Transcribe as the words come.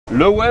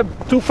LeWeb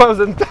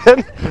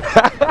 2010.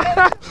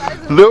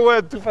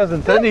 LeWeb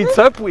 2010, it's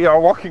up, we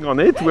are working on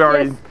it. We are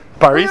in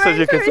Paris, as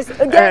you can see,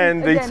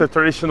 and it's a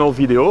traditional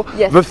video.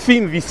 Yes. The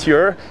theme this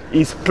year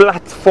is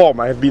platform.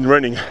 I have been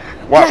running.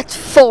 Wow.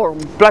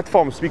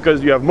 Platforms,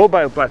 because you have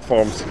mobile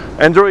platforms.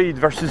 Android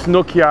versus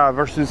Nokia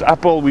versus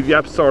Apple with the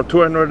App Store,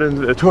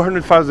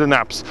 200,000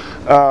 apps.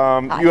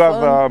 You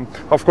have,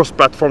 of course,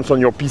 platforms on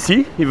your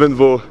PC, even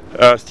though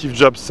Steve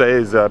Jobs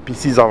says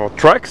PCs are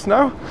trucks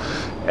now.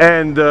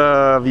 And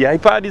the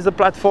iPad is a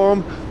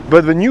platform,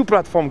 but the new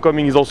platform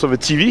coming is also the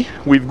TV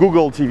with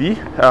Google TV,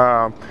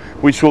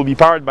 which will be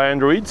powered by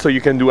Android, so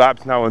you can do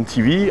apps now on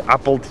TV,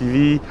 Apple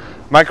TV.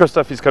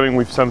 Microsoft is coming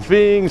with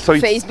something, so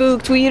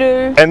Facebook,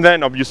 Twitter, and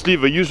then obviously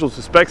the usual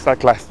suspects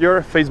like last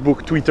year: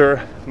 Facebook,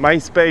 Twitter,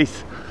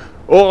 MySpace,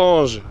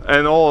 Orange,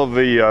 and all of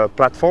the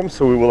platforms.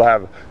 So we will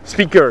have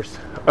speakers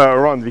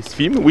around this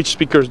theme. Which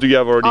speakers do you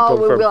have already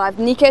confirmed? We will have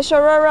Nikesh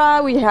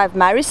Arora, we have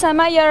Marissa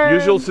Mayer.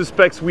 Usual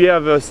suspects, we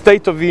have a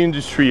state of the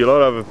industry, a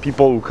lot of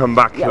people who come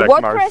back like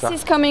WordPress Marissa.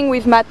 Is coming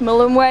with Matt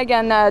Mullenweg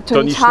and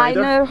Tony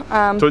Schneider.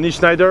 Tony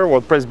Schneider,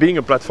 WordPress being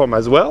a platform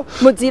as well.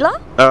 Mozilla?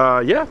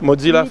 Yeah,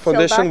 Mozilla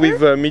Foundation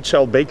with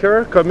Mitchell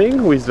Baker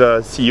coming, with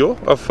the CEO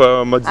of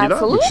Mozilla,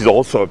 Absolutely. Which is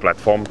also a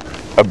platform,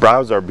 a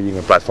browser being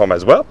a platform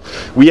as well.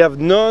 We have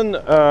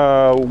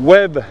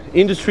non-web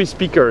industry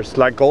speakers,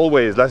 like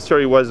always. Last year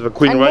it was the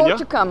Queen Rania.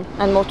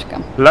 And more to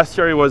come. Last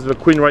year it was the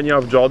Queen Rania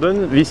of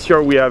Jordan. This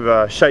year we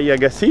have Shai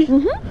Agassi.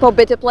 For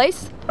Better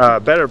Place.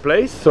 Better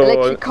Place. So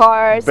electric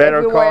cars better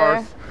everywhere.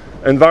 Cars,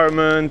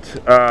 environment,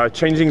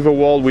 changing the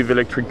world with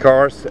electric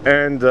cars.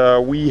 And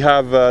we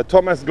have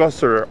Thomas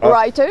Glosser.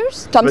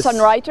 Thomson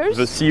Reuters.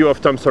 The CEO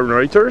of Thomson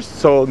Reuters.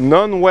 So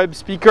non-web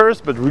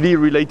speakers, but really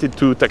related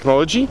to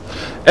technology.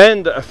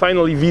 And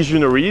finally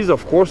visionaries,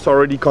 of course,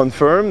 already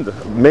confirmed.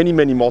 Many,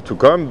 many more to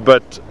come.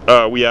 But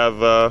we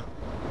have...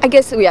 I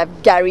guess we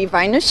have Gary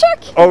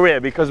Vaynerchuk. Oh yeah,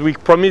 because we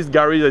promised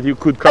Gary that you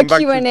could come back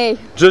Q&A. to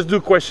just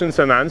do questions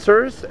and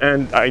answers,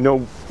 and I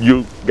know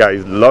you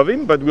guys love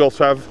him, but we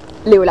also have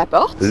Léo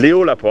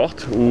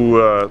Laporte, who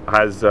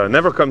has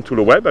never come to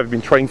LeWeb. I've been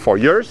trying for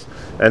years,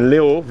 and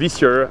Léo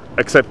this year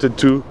accepted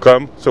to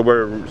come, so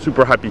we're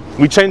super happy.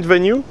 We changed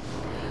venue.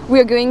 We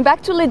are going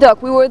back to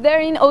Ledoc. We were there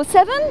in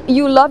 2007.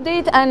 You loved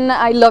it, and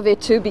I love it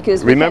too,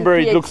 because remember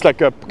it looks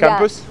like a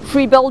campus.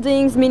 Free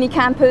buildings, mini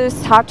campus,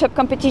 startup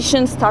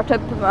competition,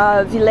 startup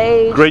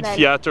village. Great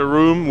theater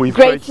room with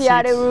great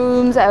theater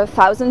rooms,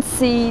 1,000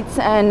 seats,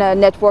 and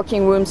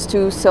networking rooms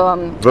too. So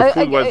the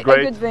food was great.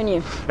 A good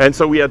venue. And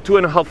so we had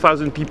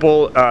 2,500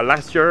 people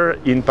last year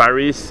in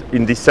Paris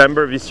in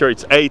December. This year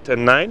it's 8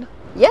 and 9.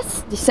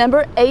 Yes,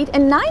 December 8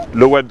 and 9.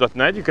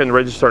 LeWeb.net, you can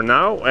register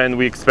now, and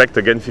we expect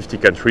again 50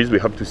 countries. We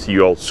hope to see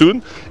you all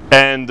soon.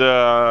 And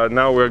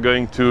now we're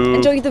going to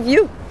enjoy the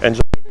view.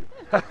 Enjoy the view.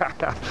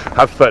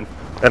 Have fun.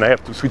 And I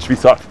have to switch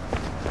this off.